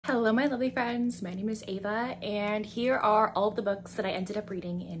Hello my lovely friends, my name is Ava and here are all of the books that I ended up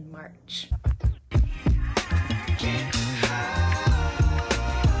reading in March.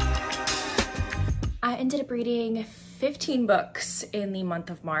 I ended up reading 15 books in the month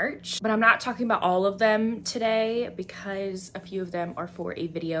of March, but I'm not talking about all of them today because a few of them are for a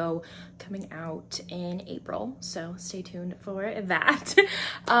video coming out in April, so stay tuned for that.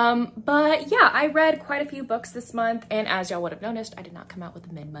 But yeah, I read quite a few books this month, and as y'all would have noticed, I did not come out with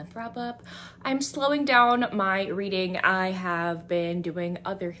a mid-month wrap-up. I'm slowing down my reading. I have been doing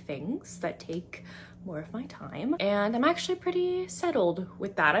other things that take more of my time, and I'm actually pretty settled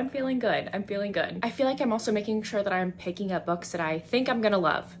with that. I'm feeling good. I'm feeling good. I feel like I'm also making sure that I'm picking up books that I think I'm gonna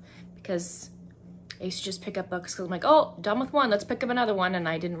love, because I used to just pick up books because I'm like, oh, done with one, let's pick up another one, and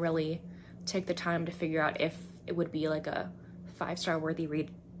I didn't really take the time to figure out if it would be like a 5-star worthy read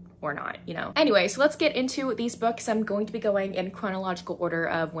or not, you know? Anyway, so let's get into these books. I'm going to be going in chronological order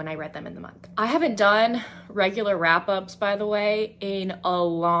of when I read them in the month. I haven't done regular wrap-ups, by the way, in a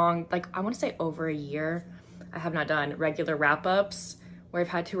long, like I want to say over a year. I have not done regular wrap-ups where I've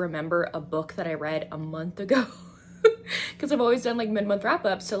had to remember a book that I read a month ago. Because I've always done like mid-month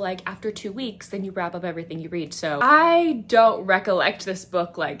wrap-ups, so like after 2 weeks then you wrap up everything you read. So I don't recollect this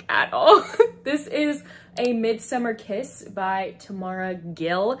book like at all. This is A Midsummer Kiss by Tamara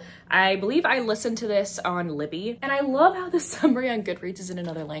Gill. I believe I listened to this on Libby, and I love how the summary on Goodreads is in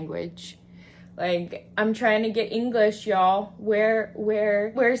another language. Like, I'm trying to get English, y'all.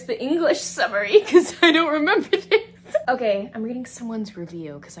 Where's the English summary? Because I don't remember this. Okay, I'm reading someone's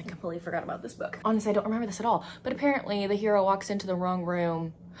review because I completely forgot about this book. Honestly, I don't remember this at all. But apparently the hero walks into the wrong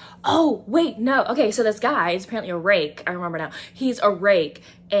room. Oh, wait, no. Okay, so this guy is apparently a rake. I remember now. He's a rake,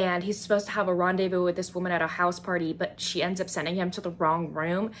 and he's supposed to have a rendezvous with this woman at a house party, but she ends up sending him to the wrong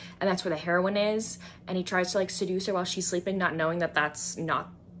room, and that's where the heroine is. And he tries to like seduce her while she's sleeping, not knowing that that's not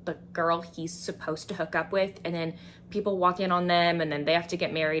the girl he's supposed to hook up with. And then people walk in on them, and then they have to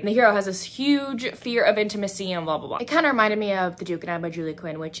get married. And the hero has this huge fear of intimacy and blah, blah, blah. It kind of reminded me of The Duke and I by Julie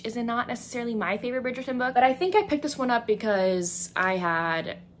Quinn, which is not necessarily my favorite Bridgerton book, but I think I picked this one up because I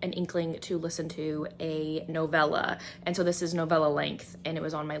had an inkling to listen to a novella. And so this is novella length, and it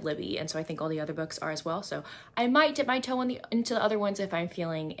was on my Libby. And so I think all the other books are as well. So I might dip my toe into the other ones if I'm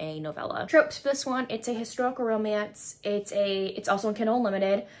feeling a novella. Tropes for this one, it's a historical romance. It's also in Kindle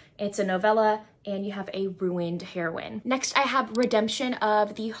Unlimited. It's a novella, and you have a ruined heroine. Next, I have Redemption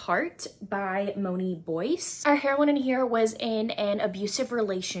of the Heart by Moni Boyce. Our heroine in here was in an abusive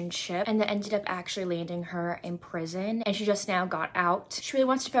relationship, and that ended up actually landing her in prison, and she just now got out. She really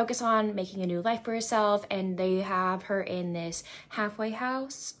wants to focus on making a new life for herself, and they have her in this halfway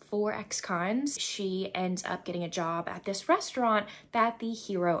house for ex-cons. She ends up getting a job at this restaurant that the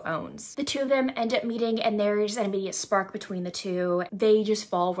hero owns. The two of them end up meeting, and there's an immediate spark between the two. They just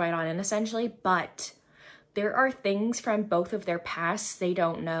fall right on in, essentially, but there are things from both of their pasts they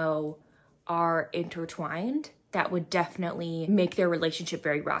don't know are intertwined that would definitely make their relationship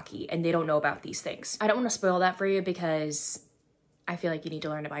very rocky, and they don't know about these things. I don't want to spoil that for you because I feel like you need to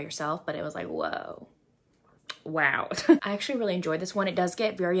learn it by yourself, but it was like, whoa. Wow. I actually really enjoyed this one. It does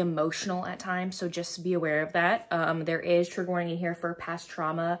get very emotional at times, so just be aware of that. There is trigger warning in here for past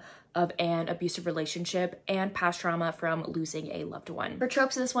trauma of an abusive relationship and past trauma from losing a loved one. For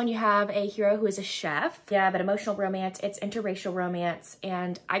tropes of this one, you have a hero who is a chef. Yeah, but emotional romance, it's interracial romance,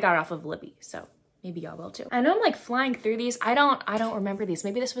 and I got it off of Libby, so maybe y'all will too. I know I'm like flying through these. I don't remember these.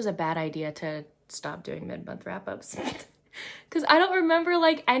 Maybe this was a bad idea to stop doing mid-month wrap-ups. Because I don't remember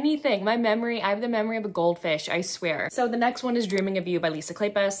like anything. I have the memory of a goldfish, I swear. So the next one is Dreaming of You by Lisa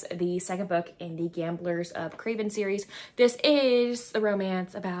Kleypas, the second book in the Gamblers of Craven series. This is the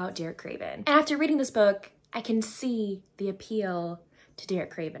romance about Derek Craven. And after reading this book, I can see the appeal to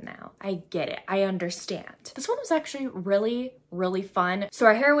Derek Craven now. I get it. I understand. This one was actually really, really fun. So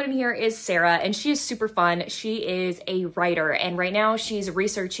our heroine in here is Sarah, and she is super fun. She is a writer, and right now she's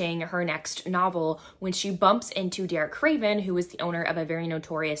researching her next novel when she bumps into Derek Craven, who is the owner of a very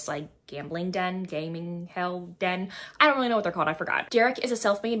notorious like gambling den, gaming hell den. I don't really know what they're called. I forgot. Derek is a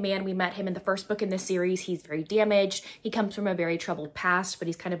self-made man. We met him in the first book in this series. He's very damaged. He comes from a very troubled past, but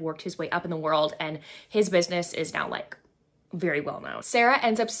he's kind of worked his way up in the world, and his business is now like very well known. Sarah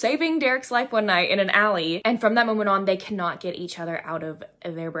ends up saving Derek's life one night in an alley, and from that moment on, they cannot get each other out of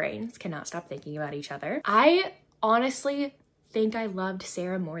their brains, cannot stop thinking about each other. I honestly think I loved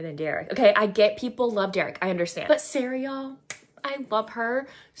Sarah more than Derek. Okay, I get people love Derek, I understand. But Sarah, y'all, I love her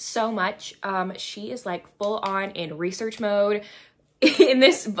so much. She is like full on in research mode in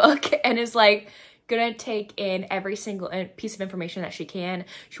this book, and is like gonna take in every single piece of information that she can.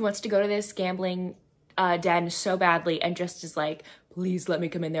 She wants to go to this gambling den so badly and just is like, please let me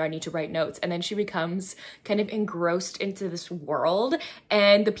come in there, I need to write notes. And then she becomes kind of engrossed into this world,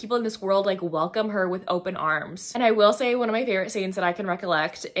 and the people in this world like welcome her with open arms. And I will say one of my favorite scenes that I can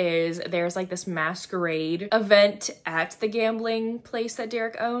recollect is there's like this masquerade event at the gambling place that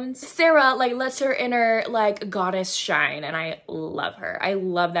Derek owns. Sarah like lets her inner like goddess shine, and I love her. I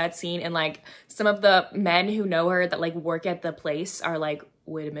love that scene. And like some of the men who know her that like work at the place are like,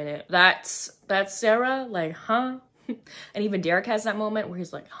 wait a minute, that's Sarah? Like, huh? And even Derek has that moment where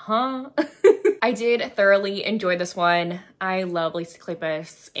he's like, huh? I did thoroughly enjoy this one. I love Lisa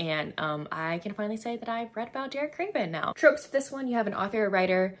Kleypas, and I can finally say that I've read about Derek Craven now. Tropes for this one, you have an author, a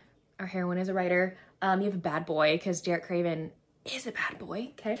writer, our heroine is a writer. You have a bad boy, because Derek Craven is a bad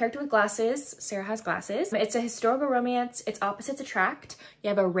boy. Okay. Character with glasses, Sarah has glasses. It's a historical romance, its opposites attract. You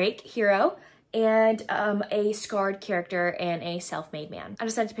have a rake hero, and a scarred character and a self-made man. I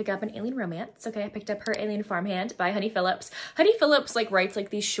decided to pick up an alien romance. Okay, I picked up Her Alien Farmhand by Honey Phillips. Honey Phillips like writes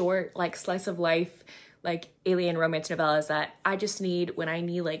like these short like slice of life like alien romance novellas that I just need when I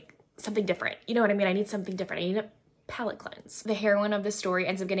need like something different. You know what I mean? I need something different. I need a palette cleanse. The heroine of the story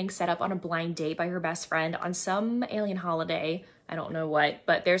ends up getting set up on a blind date by her best friend on some alien holiday. I don't know what,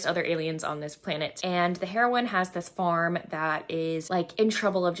 but there's other aliens on this planet. And the heroine has this farm that is like in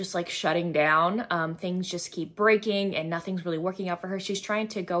trouble of just like shutting down. Things just keep breaking and nothing's really working out for her. She's trying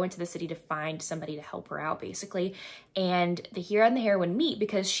to go into the city to find somebody to help her out basically. And the hero and the heroine meet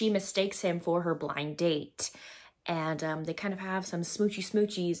because she mistakes him for her blind date. And they kind of have some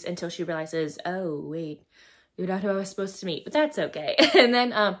smoochies until she realizes, oh wait, you're not who I was supposed to meet, but that's okay. And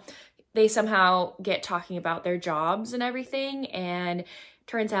then they somehow get talking about their jobs and everything, and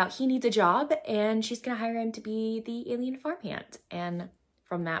turns out he needs a job and she's gonna hire him to be the alien farmhand. And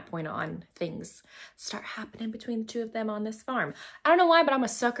from that point on, things start happening between the two of them on this farm. I don't know why, but I'm a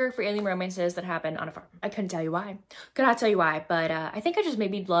sucker for alien romances that happen on a farm. I couldn't tell you why. Could not tell you why, but I think I just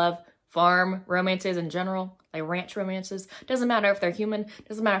maybe love farm romances in general, like ranch romances. Doesn't matter if they're human,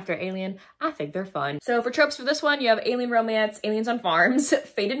 doesn't matter if they're alien. I think they're fun. So for tropes for this one, you have alien romance, aliens on farms,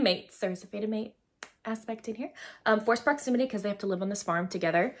 fated mates. There's a fated mate aspect in here. Forced proximity because they have to live on this farm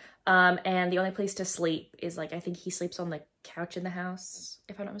together. And the only place to sleep is like, I think he sleeps on the couch in the house,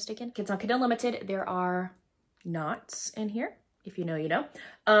 if I'm not mistaken. Kids on Kid Unlimited, there are knots in here. If you know, you know.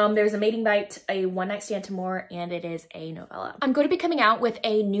 There's a mating bite, a one night stand to more, and it is a novella. I'm going to be coming out with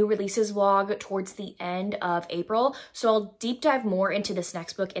a new releases vlog towards the end of April, so I'll deep dive more into this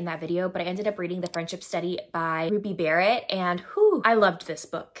next book in that video, but I ended up reading The Friendship Study by Ruby Barrett, and whew, I loved this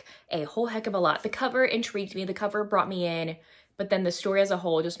book a whole heck of a lot. The cover intrigued me, the cover brought me in, but then the story as a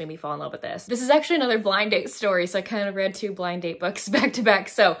whole just made me fall in love with this. This is actually another blind date story, so I kind of read 2 blind date books back to back.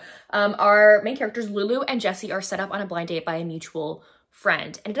 So our main characters, Lulu and Jesse, are set up on a blind date by a mutual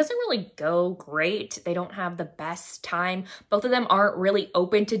friend, and it doesn't really go great. They don't have the best time. Both of them aren't really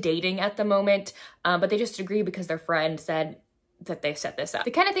open to dating at the moment, but they just agree because their friend said that they set this up. They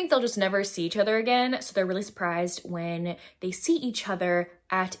kind of think they'll just never see each other again, so they're really surprised when they see each other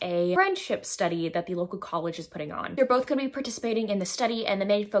at a friendship study that the local college is putting on. They're both going to be participating in the study, and the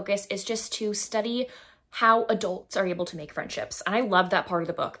main focus is just to study how adults are able to make friendships. And I love that part of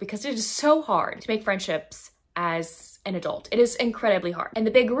the book because it is so hard to make friendships as an adult. It is incredibly hard. And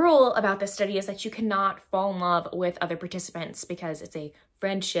the big rule about this study is that you cannot fall in love with other participants because it's a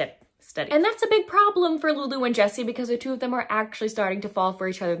friendship study. And that's a big problem for Lulu and Jesse because the two of them are actually starting to fall for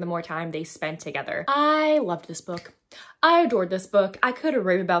each other the more time they spend together. I loved this book. I adored this book. I could have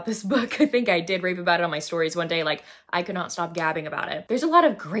raved about this book. I think I did rave about it on my stories one day. Like, I could not stop gabbing about it. There's a lot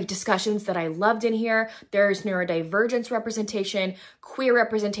of great discussions that I loved in here. There's neurodivergence representation, queer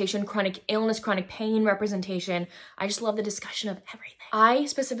representation, chronic illness, chronic pain representation. I just love the discussion of everything. I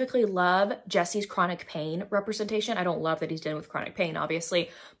specifically love Jesse's chronic pain representation. I don't love that he's dealing with chronic pain, obviously,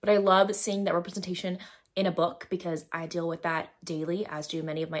 but I love seeing that representation in a book because I deal with that daily, as do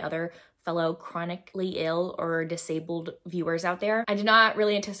many of my other fellow chronically ill or disabled viewers out there. I did not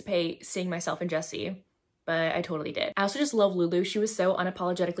really anticipate seeing myself in Jesse, but I totally did. I also just love Lulu. She was so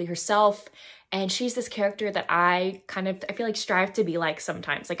unapologetically herself, and she's this character that I feel like strive to be like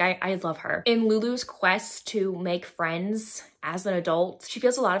sometimes. Like, I love her. In Lulu's quest to make friends as an adult, she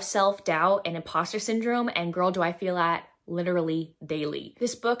feels a lot of self-doubt and imposter syndrome, and girl, do I feel that literally daily.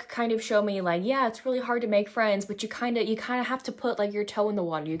 This book kind of showed me like, yeah, it's really hard to make friends, but you kind of have to put like your toe in the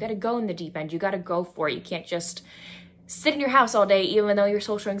water. You got to go in the deep end. You got to go for it. You can't just sit in your house all day, even though your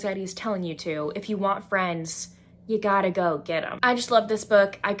social anxiety is telling you to. If you want friends, you got to go get them. I just love this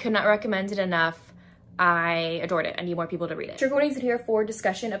book. I could not recommend it enough. I adored it. I need more people to read it. Trigger warnings in here for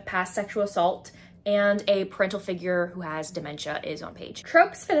discussion of past sexual assault and a parental figure who has dementia is on page.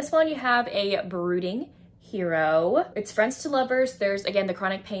 Tropes for this one, you have a brooding hero. It's friends to lovers. There's again the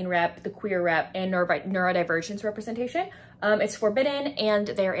chronic pain rep, the queer rep, and neurodivergence representation. It's forbidden and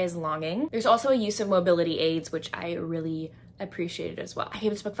there is longing. There's also a use of mobility aids, which I really appreciated as well. I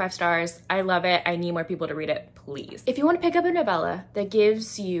gave this book 5 stars. I love it. I need more people to read it, please. If you want to pick up a novella that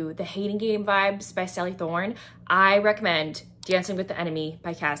gives you the hating game vibes by Sally Thorne, I recommend Dancing with the Enemy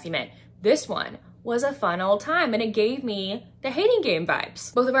by Cassie Mint. This one was a fun old time and it gave me the hating game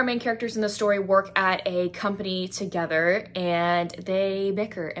vibes. Both of our main characters in the story work at a company together and they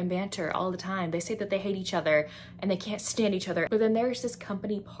bicker and banter all the time. They say that they hate each other and they can't stand each other. But then there's this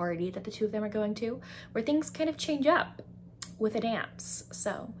company party that the two of them are going to where things kind of change up with a dance.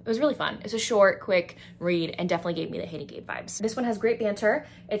 So it was really fun. It's a short, quick read and definitely gave me the hating game vibes. This one has great banter.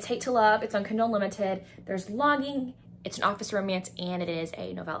 It's Hate to Love. It's on Kindle Unlimited. There's longing. It's an office romance and it is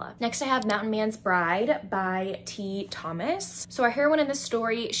a novella. Next I have Mountain Man's Bride by T. Thomas. So our heroine in this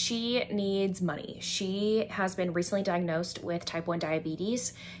story, she needs money. She has been recently diagnosed with type 1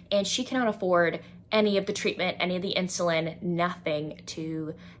 diabetes and she cannot afford any of the treatment, any of the insulin, nothing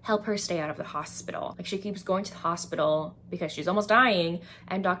to help her stay out of the hospital. Like she keeps going to the hospital because she's almost dying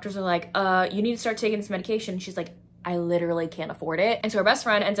and doctors are like, you need to start taking this medication. She's like, I literally can't afford it. And so her best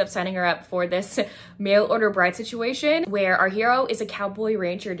friend ends up signing her up for this mail order bride situation where our hero is a cowboy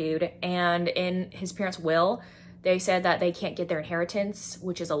rancher dude and in his parents' will, they said that they can't get their inheritance,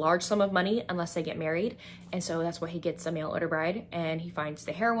 which is a large sum of money unless they get married. And so that's why he gets a mail order bride and he finds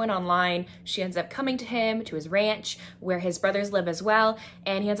the heroine online. She ends up coming to him, to his ranch where his brothers live as well.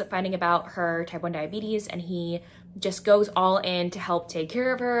 And he ends up finding about her type 1 diabetes and he just goes all in to help take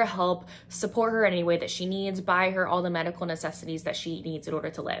care of her, help support her in any way that she needs, buy her all the medical necessities that she needs in order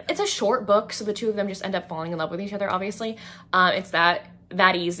to live. It's a short book, so the two of them just end up falling in love with each other, obviously. It's that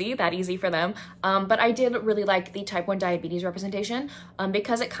easy for them. But I did really like the type 1 diabetes representation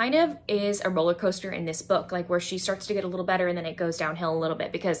because it kind of is a roller coaster in this book, like where she starts to get a little better and then it goes downhill a little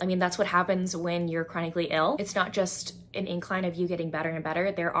bit because I mean, that's what happens when you're chronically ill. It's not just an incline of you getting better and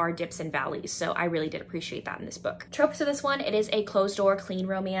better. There are dips and valleys. So I really did appreciate that in this book. Tropes of this one, it is a closed door, clean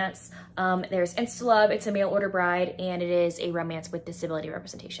romance. There's Insta Love, it's a mail order bride, and it is a romance with disability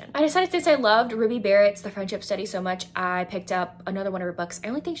representation. I decided since I loved Ruby Barrett's The Friendship Study so much, I picked up another one of her books. I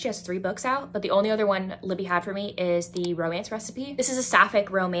only think she has 3 books out, but the only other one Libby had for me is The Romance Recipe. This is a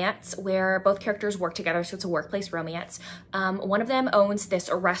sapphic romance where both characters work together, so it's a workplace romance. One of them owns this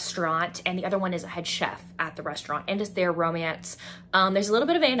restaurant and the other one is a head chef at the restaurant, and it's their romance. There's a little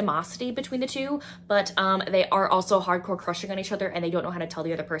bit of animosity between the two, but they are also hardcore crushing on each other and they don't know how to tell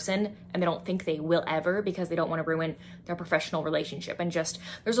the other person and they don't think they will ever because they don't want to ruin their professional relationship. And just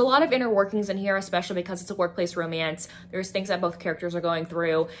there's a lot of inner workings in here, especially because it's a workplace romance. There's things that both characters are going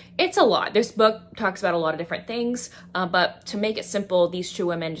through. It's a lot. This book talks about a lot of different things, but to make it simple, these two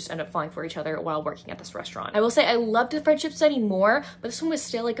women just end up falling for each other while working at this restaurant. I will say I loved The Friendship Study more, but this one was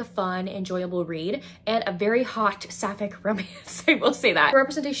still like a fun, enjoyable read and a very hot sapphic romance. I will say that. For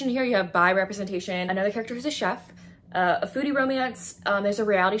representation here, you have bi representation, another character who's a chef, a foodie romance. There's a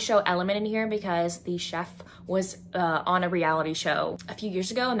reality show element in here because the chef was on a reality show a few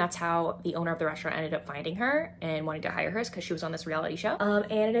years ago and that's how the owner of the restaurant ended up finding her and wanting to hire her because she was on this reality show.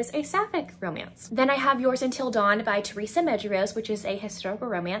 And it is a sapphic romance. Then I have Yours Until Dawn by Teresa Medeiros, which is a historical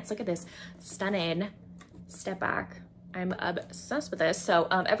romance. Look at this stunning step back. I'm obsessed with this. So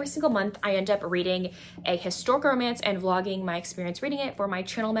every single month I end up reading a historical romance and vlogging my experience reading it for my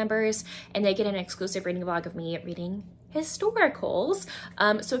channel members, and they get an exclusive reading vlog of me reading historicals.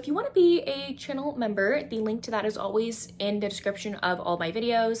 So if you want to be a channel member, the link to that is always in the description of all my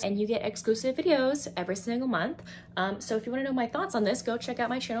videos and you get exclusive videos every single month. So if you want to know my thoughts on this, go check out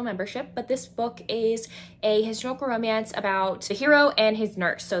my channel membership. But this book is a historical romance about the hero and his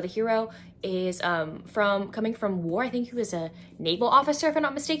nurse. So the hero is coming from war. I think he was a naval officer if I'm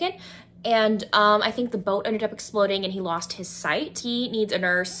not mistaken. And I think the boat ended up exploding and he lost his sight. He needs a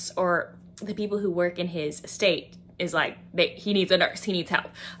nurse, or the people who work in his estate is like, he needs a nurse, he needs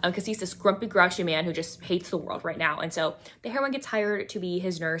help. Because he's this grumpy, grouchy man who just hates the world right now. And so the heroine gets hired to be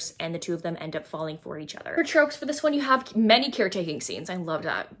his nurse and the two of them end up falling for each other. For tropes for this one, you have many caretaking scenes. I love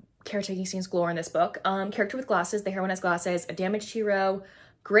that. Caretaking scenes galore in this book. Character with glasses, the heroine has glasses, a damaged hero,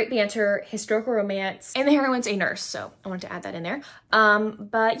 great banter, historical romance, and the heroine's a nurse, so I wanted to add that in there.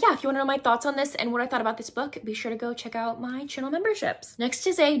 But yeah, if you want to know my thoughts on this and what I thought about this book, be sure to go check out my channel memberships. Next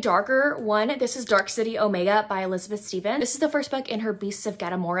is a darker one. This is Dark City Omega by Elizabeth Stevens. This is the first book in her Beasts of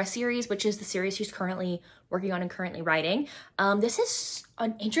Gatamora series, which is the series she's currently working on and currently writing. This is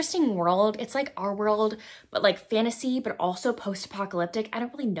an interesting world. It's like our world, but like fantasy, but also post-apocalyptic. I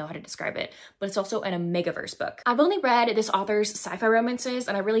don't really know how to describe it, but it's also an Omegaverse book. I've only read this author's sci-fi romances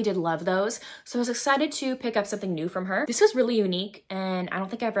and I really did love those. So I was excited to pick up something new from her. This was really unique and I don't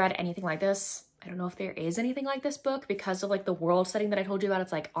think I've read anything like this. I don't know if there is anything like this book because of like the world setting that I told you about.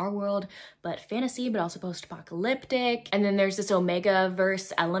 It's like our world, but fantasy, but also post-apocalyptic. And then there's this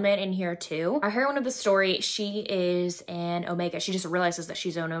Omegaverse element in here too. Our heroine of the story, she is an Omega. She just realizes that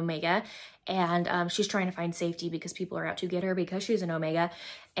she's an Omega and she's trying to find safety because people are out to get her because she's an Omega.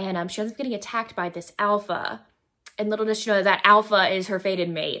 And she ends up getting attacked by this Alpha. And little does she know that Alpha is her fated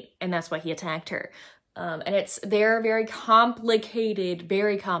mate and that's why he attacked her. And it's their very complicated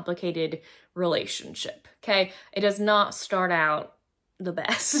relationship, okay? It does not start out the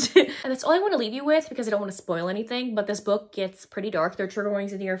best. And that's all I want to leave you with because I don't want to spoil anything, but this book gets pretty dark. There are trigger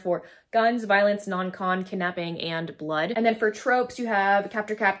warnings in here for guns, violence, non-con, kidnapping, and blood. And then for tropes, you have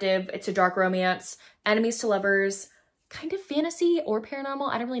captive, it's a dark romance, enemies to lovers, kind of fantasy or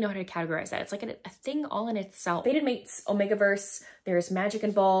paranormal. I don't really know how to categorize that. It's like a thing all in itself. Fated mates, Omegaverse, there's magic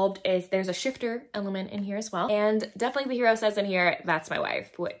involved. There's a shifter element in here as well. And definitely the hero says in here, that's my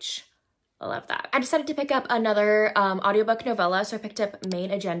wife, which I love that. I decided to pick up another audiobook novella, so I picked up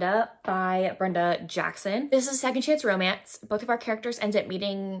Main Agenda by Brenda Jackson. This is a second chance romance. Both of our characters end up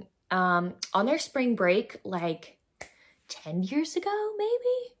meeting on their spring break like 10 years ago,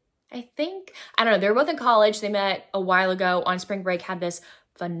 maybe? I think. I don't know. They were both in college. They met a while ago on spring break, had this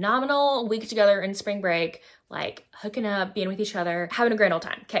phenomenal week together in spring break, like hooking up, being with each other, having a grand old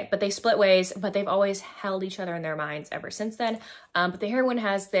time. Okay, but they split ways, but they've always held each other in their minds ever since then. But the heroine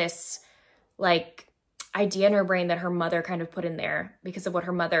has this like idea in her brain that her mother kind of put in there because of what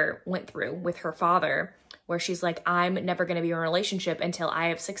her mother went through with her father, where she's like, I'm never going to be in a relationship until I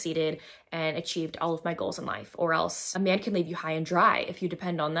have succeeded and achieved all of my goals in life, or else a man can leave you high and dry if you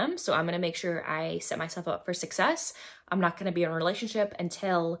depend on them. So I'm going to make sure I set myself up for success. I'm not going to be in a relationship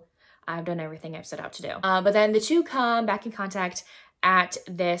until I've done everything I've set out to do. But then the two come back in contact at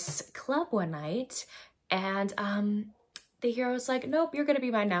this club one night and the hero's like, nope, you're going to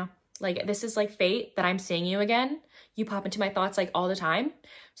be mine now. Like, this is like fate that I'm seeing you again. You pop into my thoughts like all the time.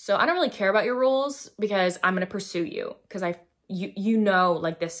 So I don't really care about your rules because I'm going to pursue you because you know,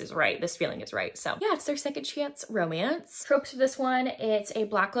 like this is right. This feeling is right. So yeah, it's their second chance romance. Tropes for this one, it's a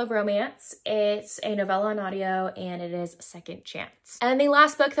Black love romance. It's a novella on audio and it is second chance. And the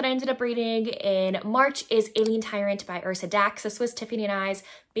last book that I ended up reading in March is Alien Tyrant by Ursa Dax. This was Tiffany and I's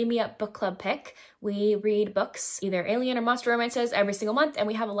Beam Me Up book club pick. We read books, either alien or monster romances every single month, and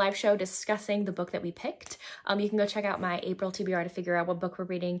we have a live show discussing the book that we picked. You can go check out my April TBR to figure out what book we're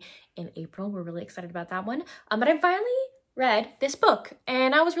reading in April. We're really excited about that one. But I finally read this book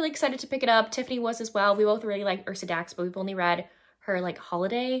and I was really excited to pick it up. Tiffany was as well. We both really like Ursa Dax, but we've only read her like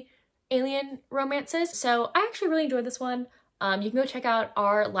holiday alien romances. So I actually really enjoyed this one. You can go check out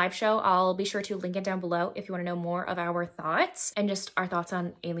our live show. I'll be sure to link it down below if you want to know more of our thoughts and just our thoughts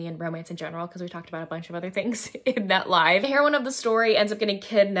on alien romance in general, because we talked about a bunch of other things in that live. The heroine of the story ends up getting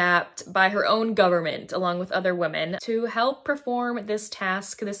kidnapped by her own government along with other women to help perform this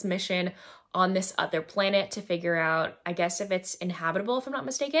task, this mission on this other planet to figure out, I guess, if it's inhabitable, if I'm not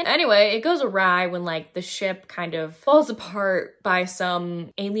mistaken. Anyway, it goes awry when like the ship kind of falls apart by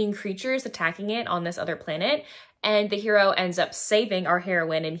some alien creatures attacking it on this other planet. And the hero ends up saving our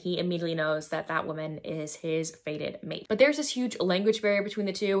heroine and he immediately knows that that woman is his fated mate. But there's this huge language barrier between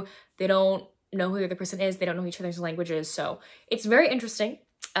the two. They don't know who the other person is. They don't know each other's languages. So it's very interesting.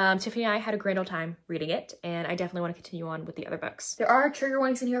 Tiffany and I had a grand old time reading it, and I definitely want to continue on with the other books. There are trigger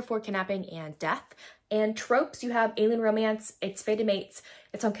warnings in here for kidnapping and death. And tropes, you have alien romance, it's fated mates,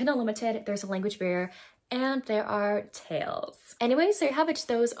 it's on Kindle Unlimited, there's a language barrier, and there are tales. Anyways, there you have it.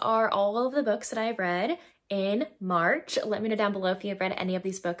 Those are all of the books that I've read in March. Let me know down below if you've read any of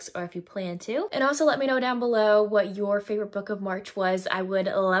these books or if you plan to. And also let me know down below what your favorite book of March was. I would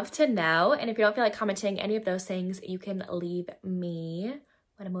love to know. And if you don't feel like commenting any of those things, you can leave me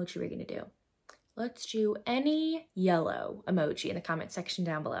what emoji we're gonna do. Let's do any yellow emoji in the comment section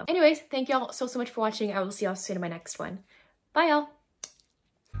down below. Anyways, thank y'all so much for watching. I will see y'all soon in my next one. Bye y'all.